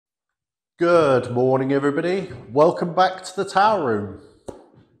Good morning, everybody. Welcome back to the tower room.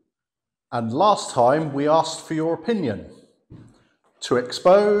 And last time we asked for your opinion. To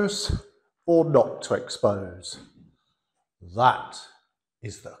expose or not to expose? That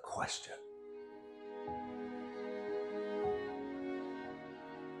is the question.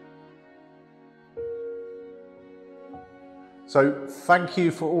 So thank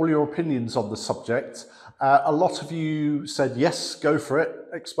you for all your opinions on the subject. A lot of you said, yes, go for it,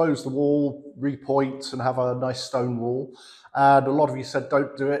 expose the wall, repoint and have a nice stone wall. And a lot of you said,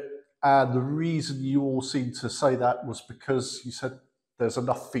 don't do it. And the reason you all seemed to say that was because you said there's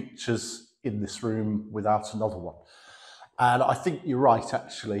enough features in this room without another one. And I think you're right,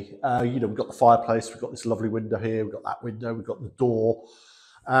 actually. We've got the fireplace, we've got this lovely window here, we've got that window, we've got the door,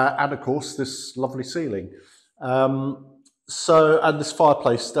 and of course, this lovely ceiling. And this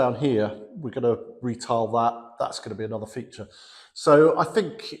fireplace down here, we're going to retile that. That's going to be another feature. So I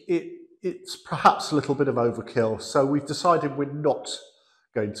think it's perhaps a little bit of overkill. So we've decided we're not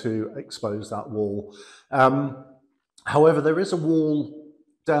going to expose that wall. However, there is a wall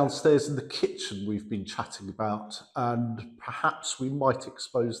downstairs in the kitchen we've been chatting about, and perhaps we might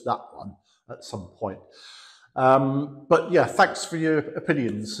expose that one at some point. But yeah, thanks for your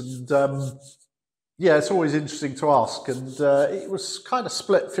opinions. And yeah, it's always interesting to ask, and it was kind of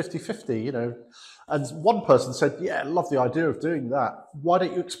split 50-50, And one person said, yeah, I love the idea of doing that. Why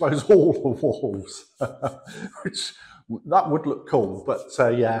don't you expose all the walls? Which, that would look cool, but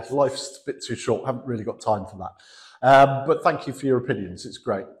yeah, life's a bit too short. Haven't really got time for that. But thank you for your opinions. It's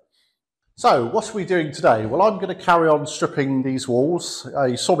great. So what are we doing today? Well, I'm going to carry on stripping these walls.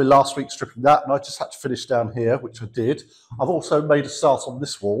 You saw me last week stripping that, and I just had to finish down here, which I did. I've also made a start on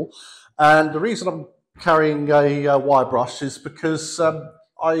this wall. And the reason I'm carrying a wire brush is because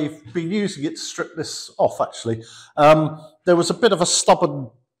I've been using it to strip this off, actually. There was a bit of a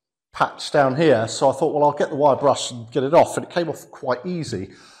stubborn patch down here, so I thought, well, I'll get the wire brush and get it off, and it came off quite easy.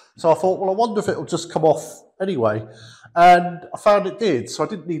 So I thought, well, I wonder if it'll just come off anyway. And I found it did, so I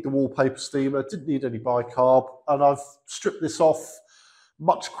didn't need the wallpaper steamer, didn't need any bicarb, and I've stripped this off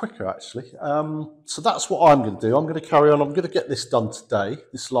much quicker, actually. So that's what I'm going to do. I'm going to carry on. I'm going to get this done today,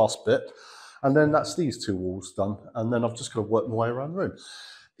 this last bit, and then that's these two walls done, and then I've just got to work my way around the room.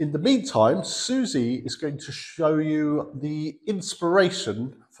 In the meantime, Susie is going to show you the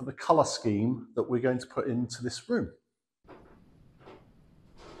inspiration for the colour scheme that we're going to put into this room.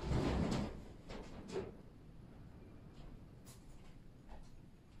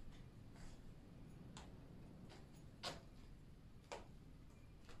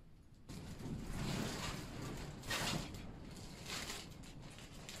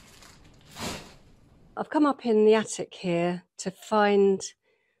 I've come up in the attic here to find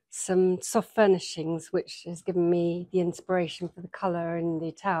some soft furnishings, which has given me the inspiration for the colour in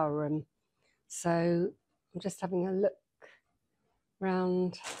the tower room. So I'm just having a look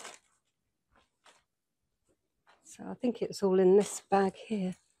round. So I think it's all in this bag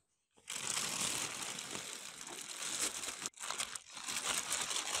here.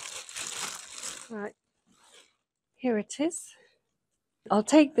 Right, here it is. I'll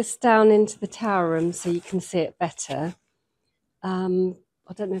take this down into the tower room so you can see it better.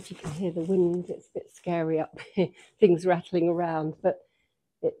 I don't know if you can hear the wind, it's a bit scary up here, things rattling around, but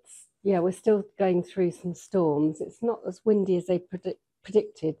yeah, we're still going through some storms. It's not as windy as they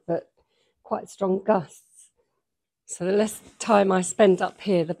predicted, but quite strong gusts. So the less time I spend up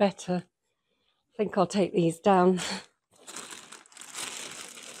here, the better. I think I'll take these down.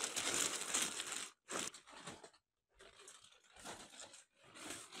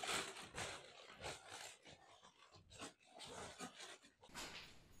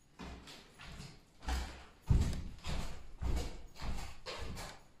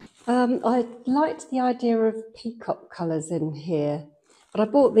 I liked the idea of peacock colours in here, but I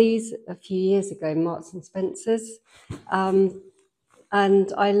bought these a few years ago, Marks and Spencer's,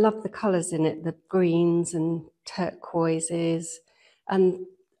 and I love the colours in it, the greens and turquoises, and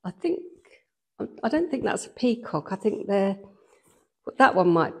I don't think that's a peacock. I think that one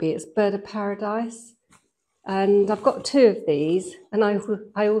might be. It's Bird of Paradise, and I've got two of these, and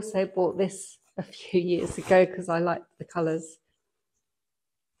I also bought this a few years ago because I liked the colours.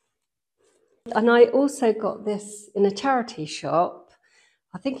 And I also got this in a charity shop.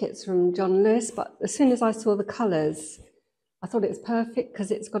 I think it's from John Lewis, but as soon as I saw the colours, I thought it was perfect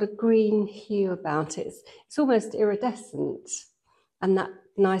because it's got a green hue about it. It's almost iridescent and that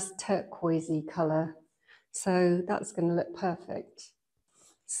nice turquoisey colour. So that's going to look perfect.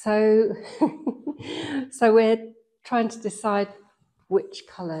 So, so we're trying to decide which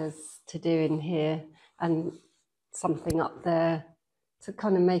colours to do in here and something up there to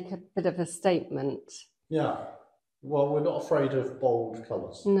kind of make a bit of a statement. Yeah. Well, we're not afraid of bold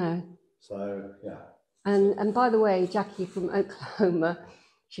colours. No. So, yeah. And by the way, Jackie from Oklahoma,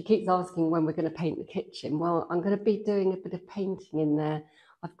 she keeps asking when we're going to paint the kitchen. Well, I'm going to be doing a bit of painting in there.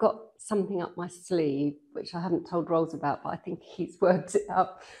 I've got something up my sleeve, which I haven't told Rolls about, but I think he's worked it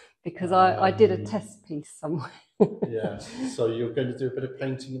out because I did a test piece somewhere. Yes, so you're going to do a bit of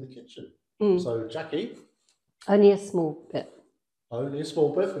painting in the kitchen. So, Jackie? Only a small bit. Only a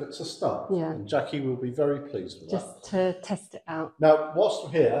small bit, but it's a start. Yeah. And Jackie will be very pleased with that. Just to test it out. Now, whilst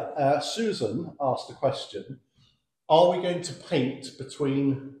we're here, Susan asked a question. Are we going to paint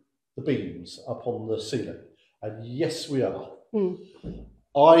between the beams up on the ceiling? And yes, we are.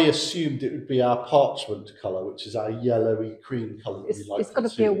 I assumed it would be our parchment colour, which is our yellowy cream colour that we like. It's got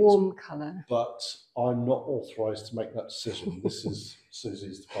to be a warm colour. But I'm not authorised to make that decision. This is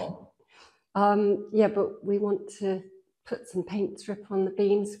Susie's department. Yeah, but we want to put some paint strip on the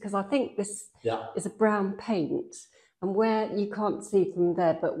beams because I think this is a brown paint, and where you can't see from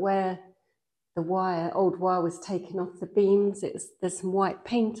there, but where the old wire was taken off the beams, there's some white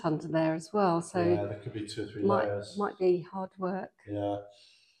paint under there as well. So yeah, there could be 2 or 3 layers. Might be hard work. Yeah.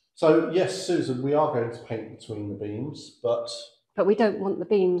 So yes, Susan, we are going to paint between the beams, but we don't want the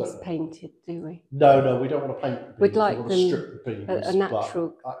beams painted, do we? No, we don't want to paint the beams. We'd like we want to strip the beams, a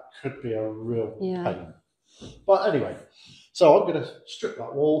natural. But that could be a real pain. But anyway, so I'm going to strip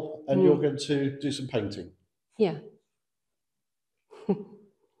that wall, and you're going to do some painting. Yeah.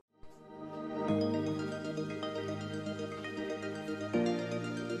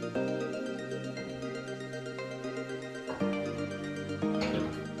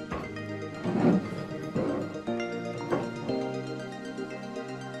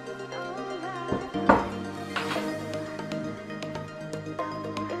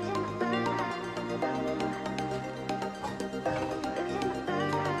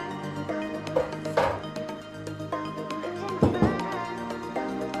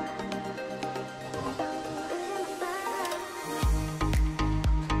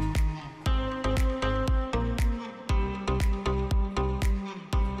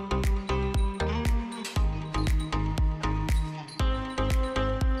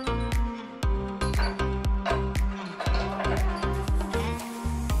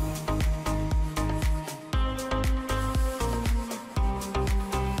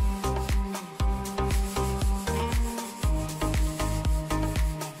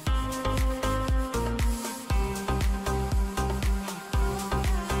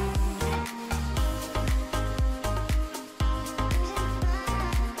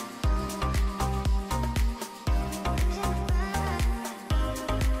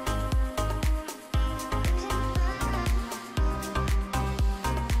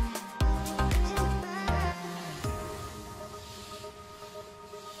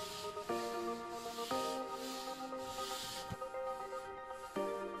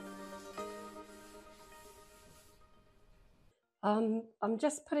 I'm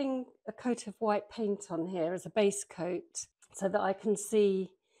just putting a coat of white paint on here as a base coat so that I can see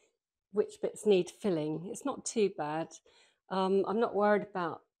which bits need filling. It's not too bad. I'm not worried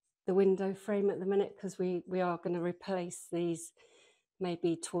about the window frame at the minute because we are going to replace these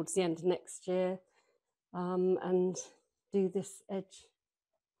maybe towards the end of next year and do this edge.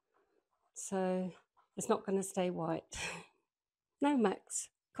 So it's not going to stay white. No, Max,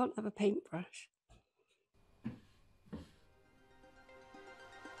 can't have a paintbrush.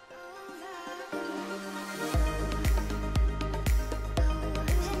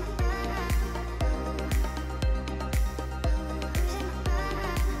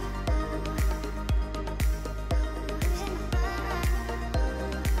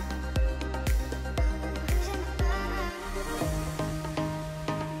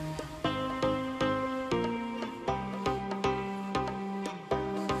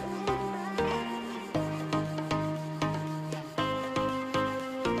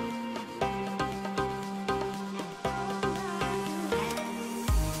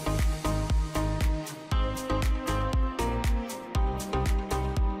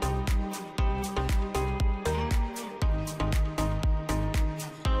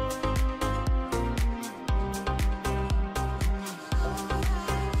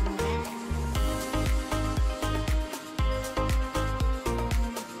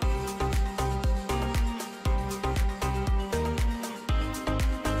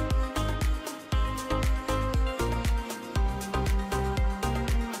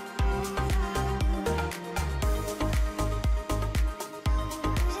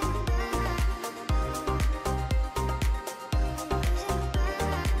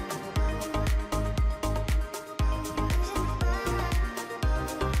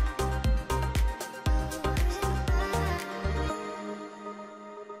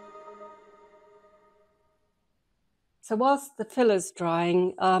 So whilst the filler's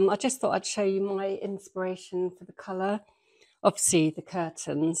drying, I just thought I'd show you my inspiration for the colour. Obviously the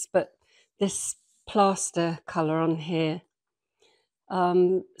curtains, but this plaster colour on here.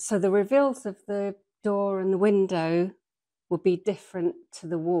 So the reveals of the door and the window will be different to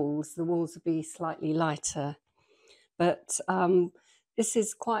the walls. The walls will be slightly lighter. But this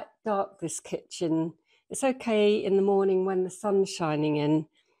is quite dark, this kitchen. It's okay in the morning when the sun's shining in,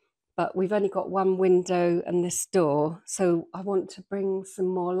 but we've only got one window and this door, so I want to bring some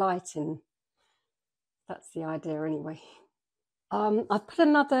more light in. That's the idea anyway. I've put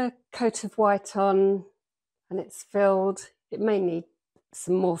another coat of white on and it's filled. It may need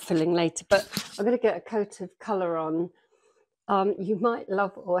some more filling later, but I'm going to get a coat of colour on. You might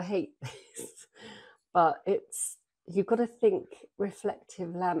love or hate this, but you've got to think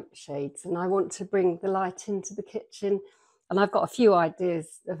reflective lampshades, and I want to bring the light into the kitchen, and I've got a few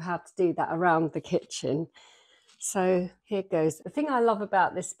ideas of how to do that around the kitchen. So here goes. The thing I love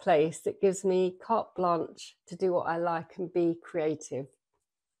about this place, it gives me carte blanche to do what I like and be creative.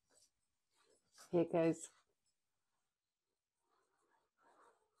 Here goes.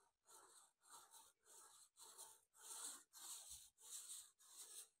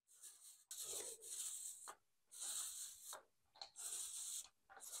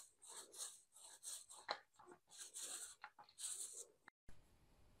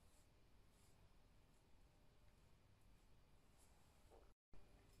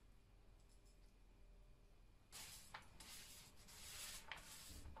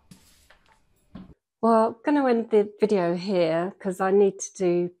 Well, I'm going to end the video here because I need to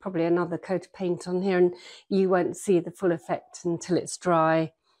do probably another coat of paint on here, and you won't see the full effect until it's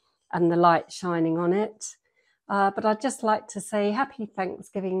dry and the light shining on it. But I'd just like to say happy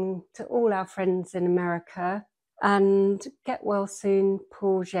Thanksgiving to all our friends in America, and get well soon,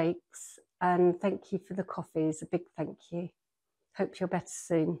 Paul Jakes, and thank you for the coffees, a big thank you. Hope you're better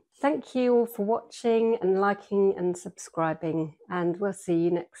soon. Thank you all for watching and liking and subscribing, and we'll see you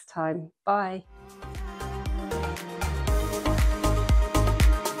next time. Bye.